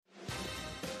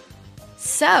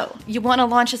So, you want to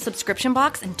launch a subscription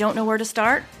box and don't know where to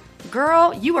start?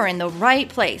 Girl, you are in the right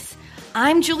place.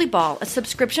 I'm Julie Ball, a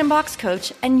subscription box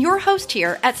coach and your host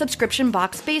here at Subscription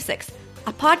Box Basics,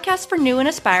 a podcast for new and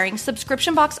aspiring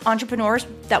subscription box entrepreneurs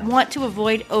that want to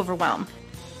avoid overwhelm.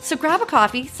 So grab a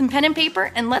coffee, some pen and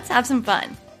paper, and let's have some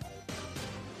fun.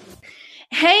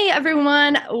 Hey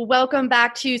everyone, welcome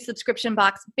back to Subscription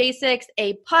Box Basics,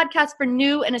 a podcast for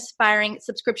new and aspiring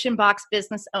subscription box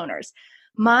business owners.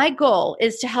 My goal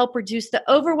is to help reduce the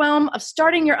overwhelm of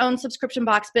starting your own subscription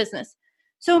box business.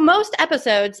 So most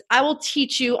episodes, I will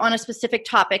teach you on a specific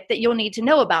topic that you'll need to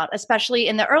know about, especially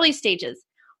in the early stages.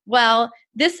 Well,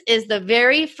 this is the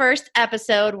very first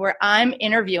episode where I'm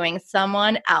interviewing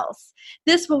someone else.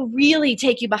 This will really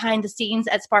take you behind the scenes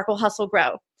at Sparkle Hustle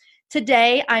Grow.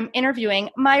 Today, I'm interviewing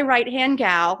my right-hand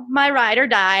gal, my ride or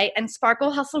die, and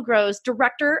Sparkle Hustle Grow's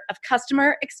Director of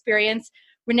Customer Experience,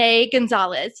 Renee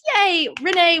Gonzalez. Yay!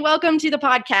 Renee, welcome to the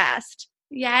podcast.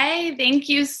 Yay! Thank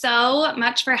you so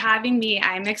much for having me.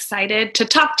 I'm excited to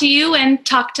talk to you and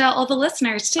talk to all the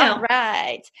listeners too. All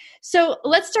right. So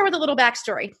let's start with a little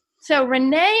backstory. So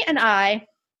Renee and I,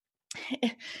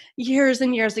 years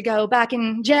and years ago, back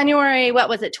in January,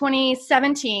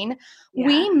 2017,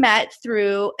 we met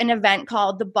through an event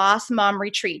called the Boss Mom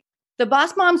Retreat. The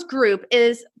Boss Moms group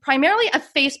is primarily a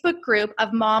Facebook group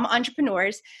of mom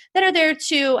entrepreneurs that are there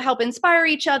to help inspire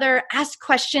each other, ask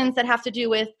questions that have to do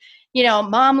with,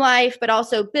 mom life, but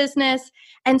also business.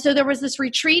 And so there was this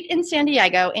retreat in San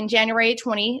Diego in January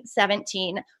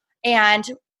 2017. And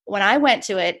when I went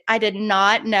to it, I did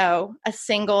not know a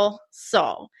single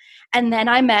soul. And then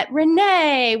I met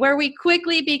Renee, where we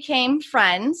quickly became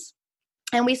friends.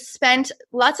 And we spent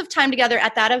lots of time together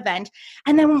at that event.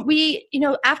 And then we,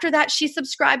 after that, she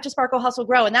subscribed to Sparkle Hustle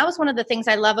Grow. And that was one of the things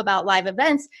I love about live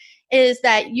events is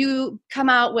that you come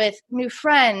out with new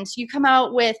friends, you come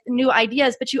out with new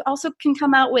ideas, but you also can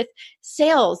come out with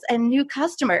sales and new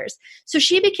customers. So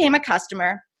she became a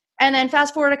customer. And then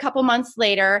fast forward a couple months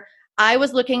later, I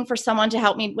was looking for someone to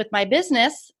help me with my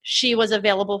business. She was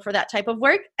available for that type of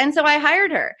work. And so I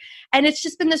hired her. And it's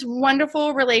just been this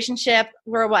wonderful relationship.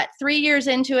 We're 3 years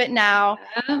into it now.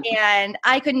 And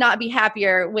I could not be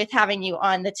happier with having you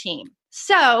on the team.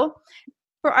 So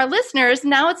for our listeners,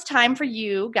 now it's time for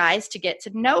you guys to get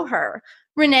to know her.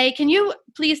 Renee, can you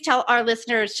please tell our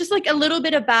listeners just a little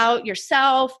bit about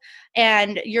yourself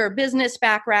and your business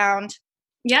background?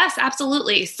 Yes,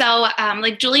 absolutely. So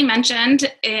like Julie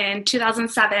mentioned, in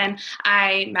 2007,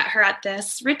 I met her at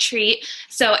this retreat.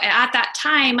 So at that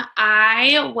time,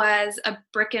 I was a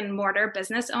brick and mortar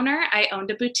business owner. I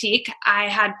owned a boutique. I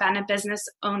had been a business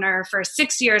owner for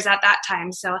 6 years at that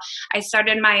time. So I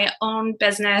started my own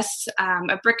business,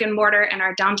 a brick and mortar in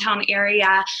our downtown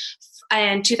area.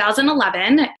 In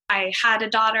 2011, I had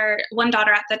one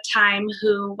daughter at the time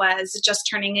who was just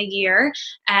turning a year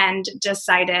and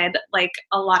decided, like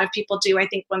a lot of people do, I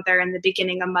think when they're in the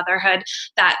beginning of motherhood,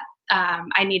 that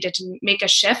I needed to make a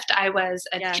shift. I was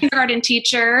a kindergarten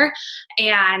teacher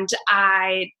and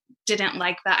I didn't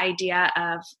like the idea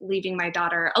of leaving my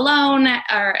daughter alone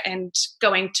and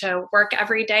going to work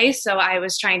every day. So I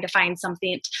was trying to find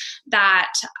something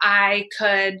that I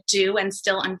could do and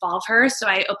still involve her. So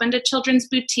I opened a children's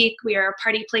boutique. We are a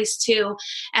party place too.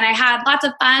 And I had lots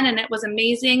of fun and it was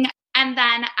amazing. And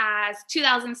then as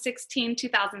 2016,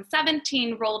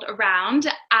 2017 rolled around,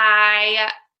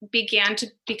 I began to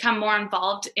become more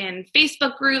involved in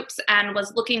Facebook groups and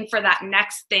was looking for that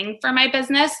next thing for my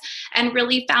business and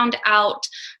really found out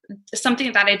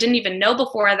something that I didn't even know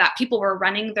before, that people were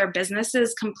running their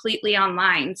businesses completely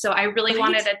online. So I really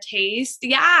wanted a taste.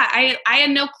 Yeah, I had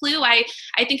no clue. I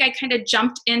think I kind of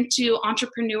jumped into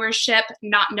entrepreneurship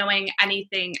not knowing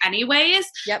anything anyways.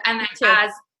 Yep, and then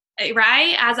as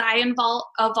I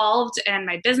evolved and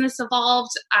my business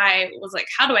evolved, I was like,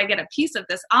 how do I get a piece of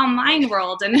this online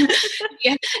world? And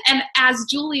and as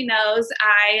Julie knows,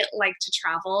 I like to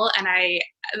travel. And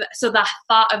so the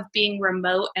thought of being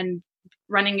remote and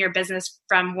running your business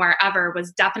from wherever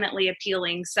was definitely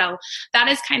appealing. So that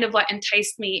is kind of what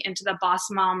enticed me into the Boss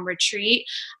Mom Retreat.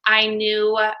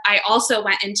 I also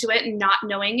went into it not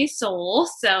knowing a soul.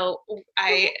 So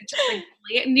I just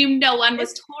knew no one,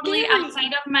 was totally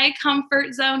outside of my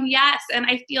comfort zone. Yes. And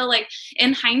I feel like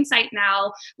in hindsight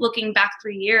now, looking back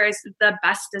 3 years, the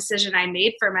best decision I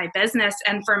made for my business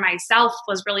and for myself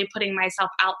was really putting myself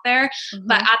out there. Mm-hmm.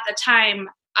 But at the time,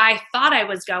 I thought I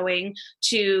was going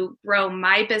to grow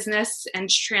my business and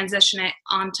transition it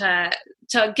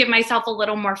to give myself a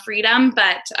little more freedom.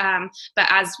 But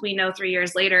as we know, 3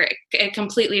 years later, it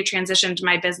completely transitioned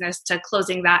my business to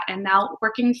closing that and now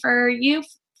working for you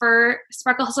for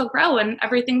Sparkle Hustle Grow and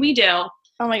everything we do.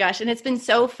 Oh my gosh. And it's been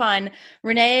so fun.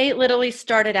 Renee literally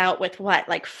started out with what,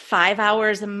 like 5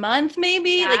 hours a month,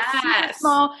 maybe like super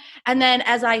small. And then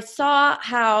as I saw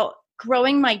how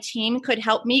growing my team could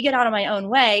help me get out of my own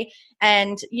way,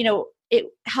 and, it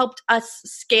helped us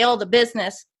scale the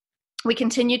business, we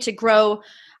continued to grow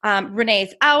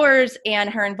Renee's hours and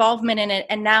her involvement in it.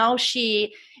 And now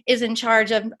she is in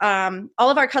charge of all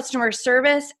of our customer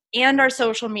service and our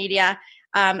social media.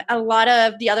 A lot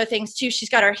of the other things too. She's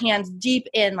got her hands deep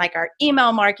in like our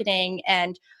email marketing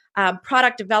and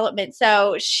product development.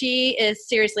 So she is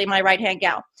seriously my right-hand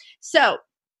gal. So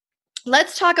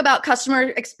let's talk about customer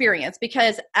experience,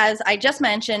 because as I just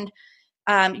mentioned,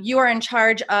 you are in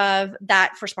charge of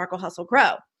that for Sparkle Hustle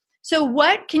Grow. So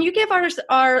what can you give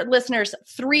our listeners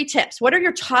 3 tips? What are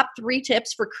your top 3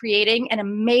 tips for creating an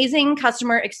amazing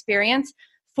customer experience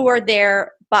for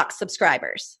their box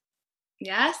subscribers?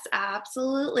 Yes,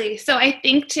 absolutely. So I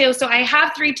think too, so I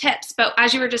have 3 tips, but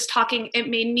as you were just talking, it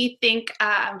made me think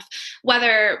of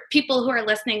whether people who are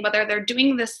listening, whether they're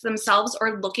doing this themselves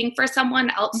or looking for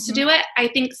someone else to do it. I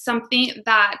think something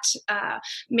that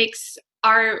makes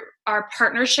our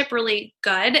partnership really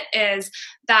good is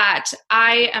that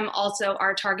I am also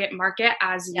our target market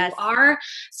as you are.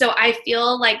 So I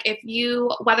feel like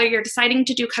whether you're deciding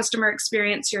to do customer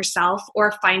experience yourself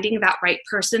or finding that right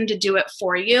person to do it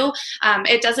for you,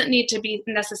 it doesn't need to be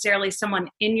necessarily someone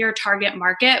in your target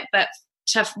market, but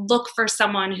to look for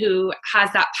someone who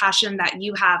has that passion that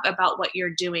you have about what you're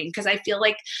doing. Because I feel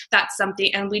like that's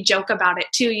something, and we joke about it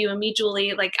too, you and me,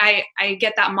 Julie, like I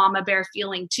get that mama bear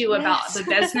feeling too about the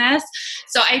business.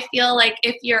 So I feel like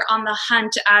if you're on the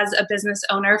hunt as a business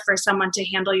owner for someone to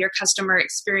handle your customer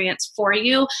experience for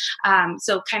you,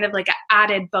 so kind of like an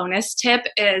added bonus tip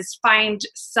is find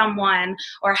someone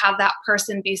or have that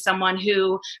person be someone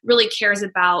who really cares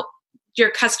about your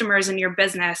customers and your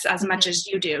business as much as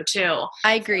you do too.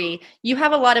 I agree. You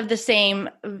have a lot of the same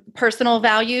personal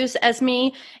values as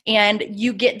me, and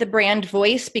you get the brand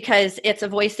voice because it's a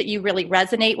voice that you really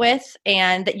resonate with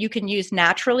and that you can use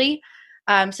naturally.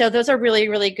 So those are really,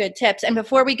 really good tips. And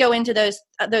before we go into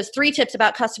those 3 tips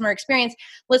about customer experience,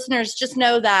 listeners, just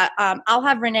know that I'll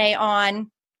have Renee on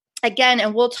again,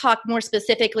 and we'll talk more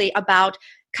specifically about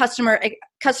customer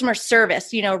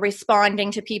service,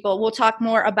 responding to people. We'll talk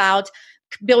more about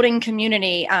building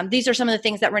community. These are some of the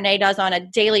things that Renee does on a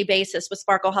daily basis with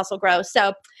Sparkle Hustle Grow.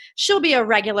 So she'll be a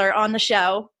regular on the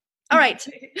show. All right,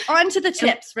 on to the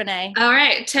tips, Renee. All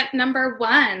right, tip number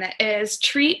 1 is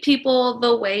treat people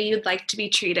the way you'd like to be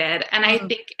treated. And I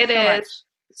think it is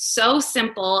so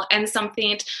simple, and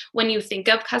something when you think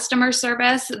of customer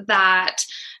service that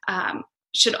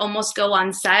should almost go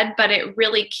unsaid, but it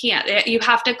really can't. You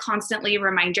have to constantly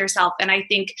remind yourself. And I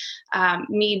think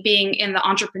me being in the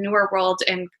entrepreneur world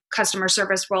and customer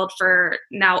service world for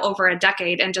now over a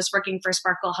decade and just working for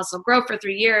Sparkle Hustle Grow for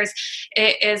 3 years,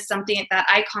 it is something that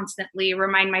I constantly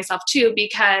remind myself too,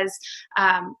 because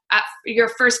at your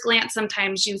first glance,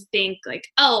 sometimes you think like,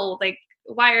 oh, like,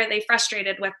 why are they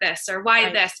frustrated with this or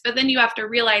why this? But then you have to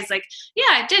realize like,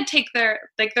 yeah, it did take their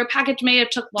package may have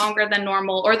took longer than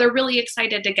normal, or they're really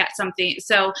excited to get something.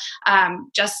 So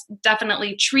just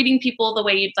definitely treating people the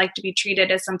way you'd like to be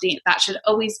treated is something that should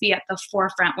always be at the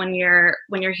forefront when you're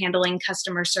handling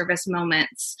customer service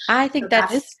moments. I think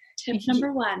that's tip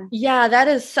number 1. Yeah, that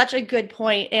is such a good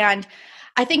point. And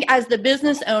I think as the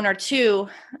business owner too,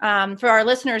 for our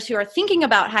listeners who are thinking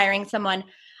about hiring someone,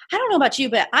 I don't know about you,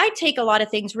 but I take a lot of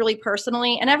things really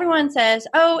personally, and everyone says,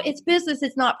 oh, it's business,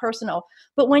 it's not personal.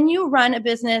 But when you run a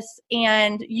business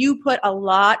and you put a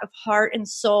lot of heart and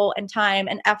soul and time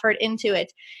and effort into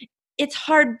it, it's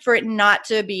hard for it not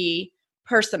to be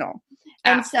personal.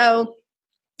 And so,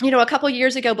 a couple of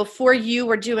years ago, before you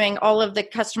were doing all of the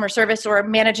customer service or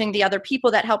managing the other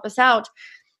people that help us out,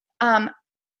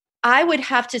 I would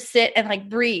have to sit and like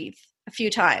breathe a few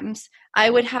times. I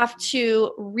would have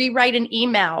to rewrite an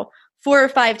email 4 or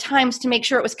 5 times to make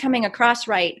sure it was coming across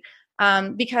right.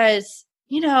 Because,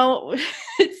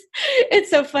 it's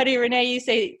so funny, Renee, you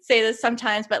say this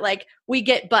sometimes, but like we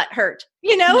get butt hurt,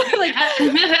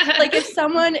 like if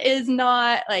someone is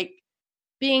not like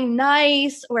being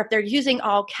nice, or if they're using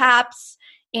all caps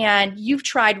and you've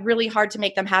tried really hard to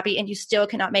make them happy and you still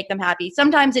cannot make them happy.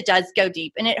 Sometimes it does go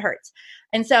deep and it hurts.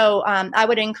 And so I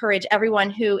would encourage everyone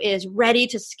who is ready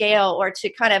to scale or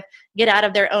to kind of get out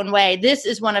of their own way. This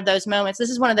is one of those moments. This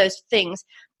is one of those things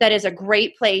that is a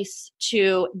great place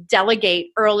to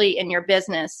delegate early in your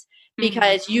business,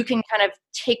 because you can kind of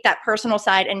take that personal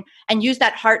side and use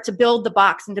that heart to build the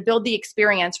box and to build the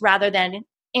experience rather than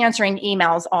answering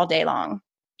emails all day long.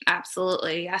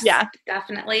 Absolutely. Yes. Yeah.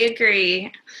 Definitely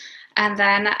agree. And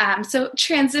then, so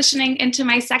transitioning into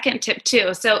my second tip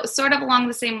too. So sort of along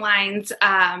the same lines,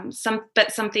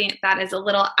 but something that is a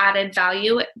little added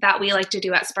value that we like to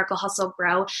do at Sparkle Hustle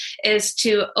Grow is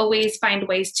to always find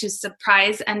ways to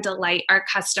surprise and delight our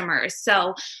customers.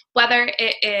 So whether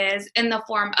it is in the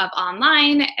form of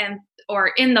online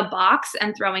or in the box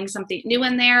and throwing something new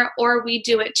in there, or we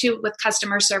do it too with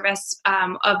customer service.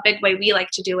 A big way we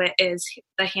like to do it is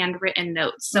the handwritten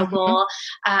notes. So we'll,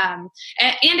 and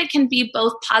it can be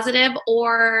both positive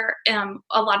or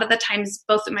a lot of the times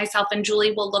both myself and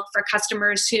Julie will look for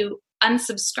customers who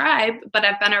unsubscribe but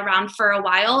have been around for a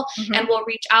while, and we'll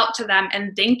reach out to them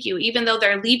and thank you. Even though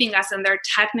they're leaving us and they're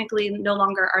technically no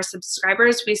longer our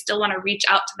subscribers, we still want to reach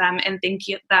out to them and thank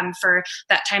them for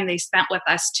that time they spent with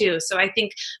us too. So I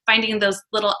think finding those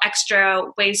little extra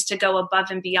ways to go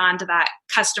above and beyond that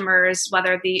customers,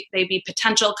 whether they be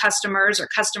potential customers or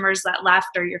customers that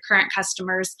left or your current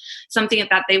customers, something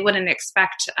that they wouldn't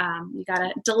expect, you got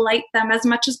to delight them as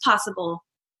much as possible.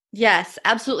 Yes,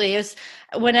 absolutely. It's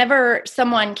whenever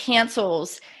someone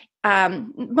cancels,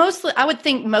 mostly, I would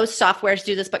think most softwares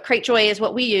do this, but Cratejoy is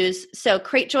what we use. So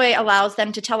Cratejoy allows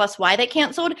them to tell us why they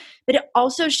canceled, but it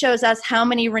also shows us how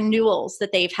many renewals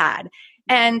that they've had.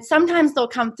 And sometimes they'll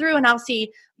come through and I'll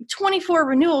see 24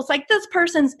 renewals. Like, this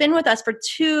person's been with us for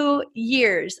 2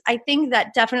 years. I think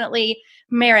that definitely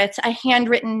merits a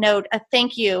handwritten note, a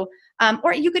thank you.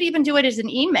 Or you could even do it as an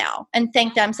email and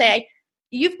thank them. Say,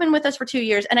 you've been with us for 2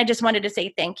 years and I just wanted to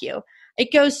say thank you.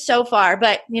 It goes so far,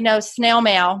 but snail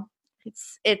mail,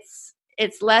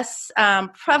 it's less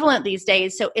prevalent these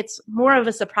days. So it's more of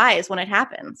a surprise when it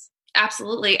happens.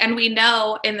 Absolutely. And we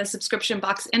know in the subscription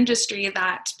box industry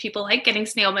that people like getting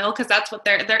snail mail because that's what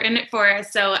they're in it for.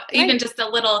 So even just a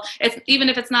little, even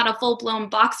if it's not a full blown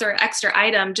box or extra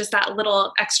item, just that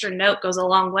little extra note goes a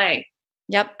long way.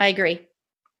 Yep, I agree.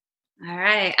 All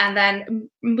right. And then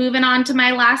moving on to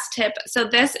my last tip. So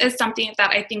this is something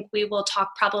that I think we will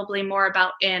talk probably more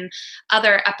about in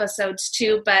other episodes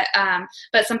too, but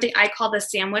something I call the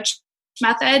sandwich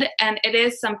method. And it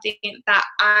is something that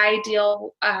I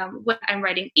deal when I'm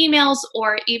writing emails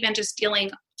or even just dealing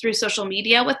through social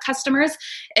media with customers.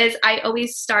 Is I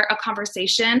always start a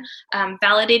conversation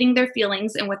validating their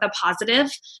feelings and with a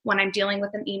positive when I'm dealing with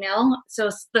an email.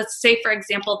 So let's say, for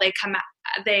example,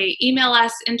 they email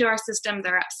us into our system.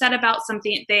 They're upset about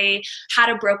something. They had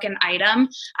a broken item.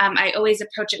 I always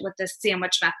approach it with this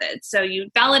sandwich method. So you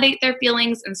validate their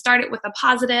feelings and start it with a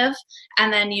positive,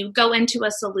 and then you go into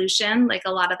a solution. Like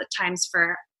a lot of the times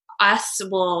for us,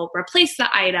 will replace the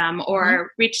item or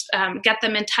get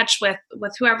them in touch with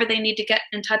whoever they need to get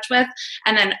in touch with,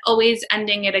 and then always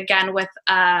ending it again with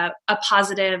a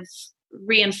positive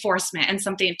reinforcement and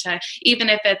something to, even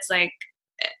if it's like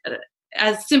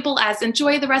as simple as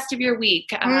enjoy the rest of your week.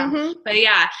 But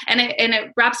yeah, and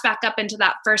it wraps back up into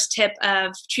that first tip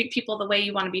of treat people the way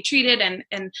you want to be treated.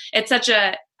 And it's such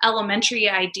a elementary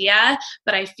idea,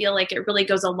 but I feel like it really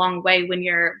goes a long way when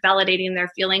you're validating their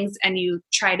feelings and you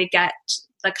try to get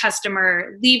the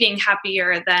customer leaving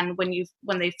happier than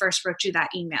when they first wrote you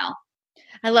that email.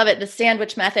 I love it, the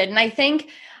sandwich method. And I think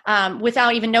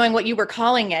without even knowing what you were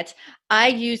calling it, I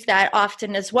use that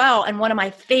often as well. And one of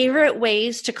my favorite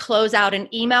ways to close out an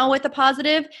email with a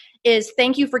positive is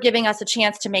thank you for giving us a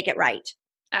chance to make it right.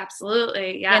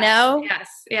 Absolutely. Yes. You know? Yes.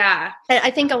 Yeah. I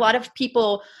think a lot of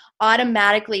people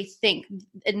automatically think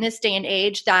in this day and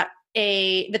age that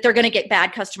they're going to get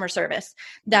bad customer service,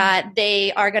 that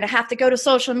they are going to have to go to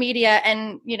social media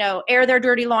and, air their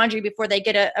dirty laundry before they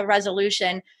get a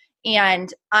resolution.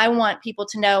 And I want people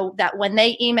to know that when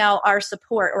they email our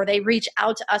support or they reach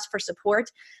out to us for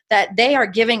support, that they are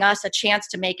giving us a chance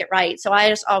to make it right. So I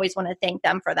just always want to thank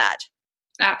them for that.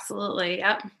 Absolutely.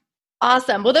 Yep.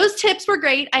 Awesome. Well, those tips were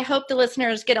great. I hope the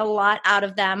listeners get a lot out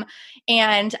of them.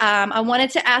 And I wanted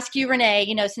to ask you,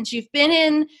 Renee, since you've been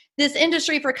in this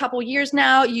industry for a couple years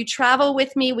now, you travel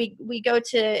with me. We go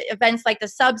to events like the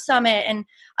Sub Summit and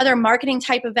other marketing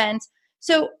type events.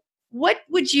 So what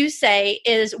would you say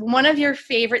is one of your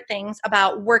favorite things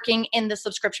about working in the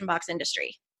subscription box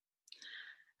industry?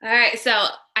 All right. So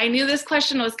I knew this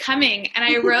question was coming and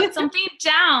I wrote something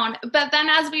down, but then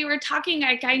as we were talking,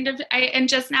 and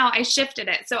just now I shifted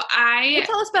it. So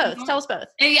tell us both.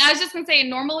 Yeah, I was just going to say in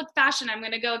normal fashion, I'm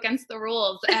going to go against the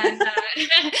rules and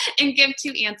and give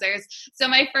two answers. So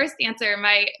my first answer,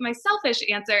 my selfish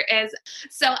answer is,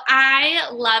 so I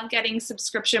love getting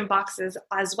subscription boxes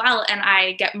as well. And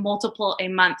I get multiple a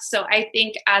month. So I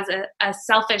think as a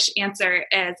selfish answer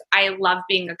is I love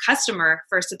being a customer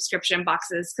for subscription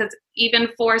boxes. boxes, because even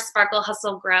for Sparkle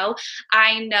Hustle Grow,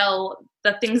 I know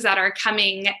the things that are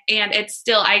coming, and it's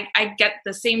still, I get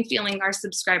the same feeling our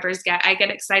subscribers get. I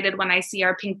get excited when I see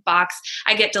our pink box.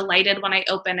 I get delighted when I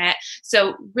open it.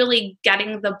 So really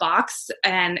getting the box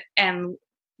and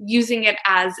using it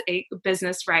as a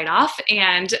business write-off,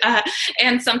 and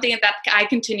something that I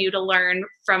continue to learn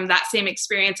from that same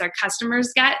experience our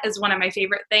customers get is one of my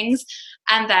favorite things.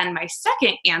 And then my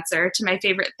second answer to my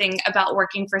favorite thing about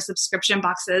working for subscription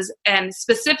boxes, and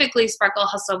specifically Sparkle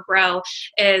Hustle Grow,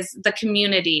 is the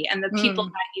community and the people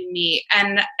that you meet.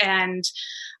 And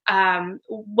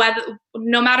whether,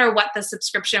 no matter what the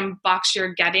subscription box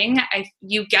you're getting,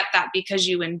 you get that because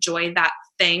you enjoy that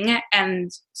thing.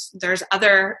 And there's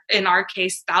other, in our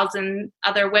case, 1,000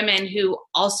 other women who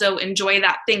also enjoy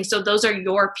that thing. So those are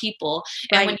your people.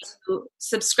 Right. And when you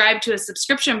subscribe to a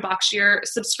subscription box, you're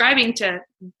subscribing to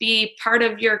be part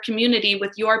of your community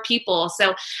with your people.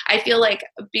 So I feel like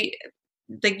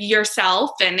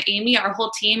yourself and Amy, our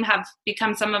whole team, have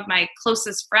become some of my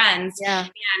closest friends. Yeah.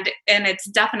 And it's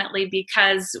definitely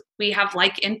because we have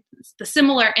the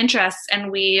similar interests,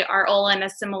 and we are all in a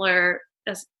similar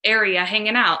area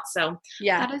hanging out. So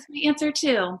yeah, that is my answer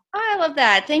too. I love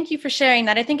that. Thank you for sharing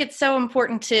that. I think it's so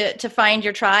important to find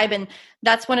your tribe. And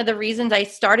that's one of the reasons I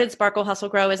started Sparkle Hustle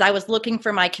Grow, is I was looking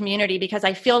for my community, because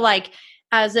I feel like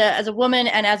as a woman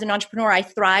and as an entrepreneur, I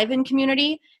thrive in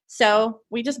community. So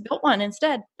we just built one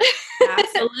instead.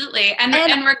 Absolutely.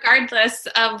 And regardless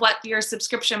of what your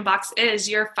subscription box is,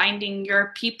 you're finding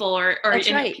your people, or right.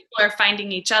 People are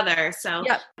finding each other. So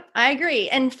yep, I agree.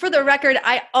 And for the record,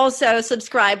 I also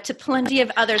subscribe to plenty of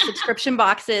other subscription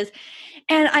boxes.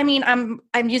 And I mean,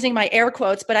 I'm using my air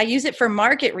quotes, but I use it for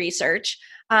market research.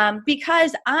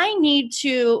 Because I need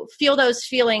to feel those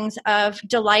feelings of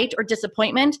delight or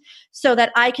disappointment, so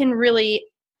that I can really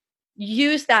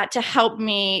use that to help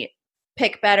me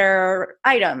pick better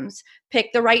items,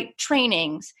 pick the right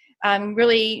trainings,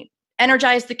 really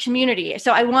energize the community.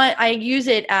 So I use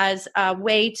it as a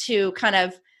way to kind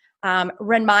of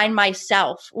remind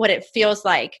myself what it feels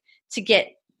like to get,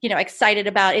 excited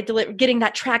about it, getting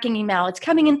that tracking email. It's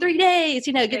coming in 3 days,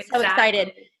 get exactly. So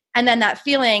excited. And then that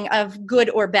feeling of good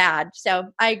or bad.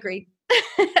 So I agree.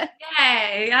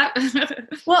 Yay. Yep.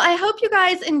 Well, I hope you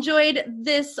guys enjoyed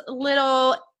this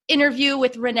little interview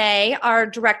with Renee, our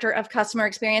Director of Customer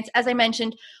Experience. As I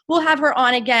mentioned, we'll have her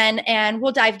on again, and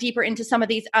we'll dive deeper into some of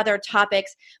these other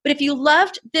topics. But if you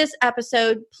loved this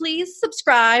episode, please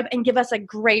subscribe and give us a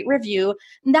great review.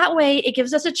 And that way it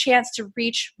gives us a chance to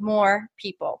reach more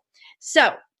people.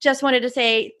 So just wanted to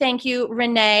say thank you,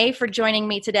 Renee, for joining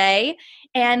me today.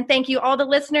 And thank you all the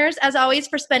listeners, as always,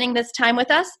 for spending this time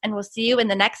with us. And we'll see you in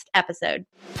the next episode.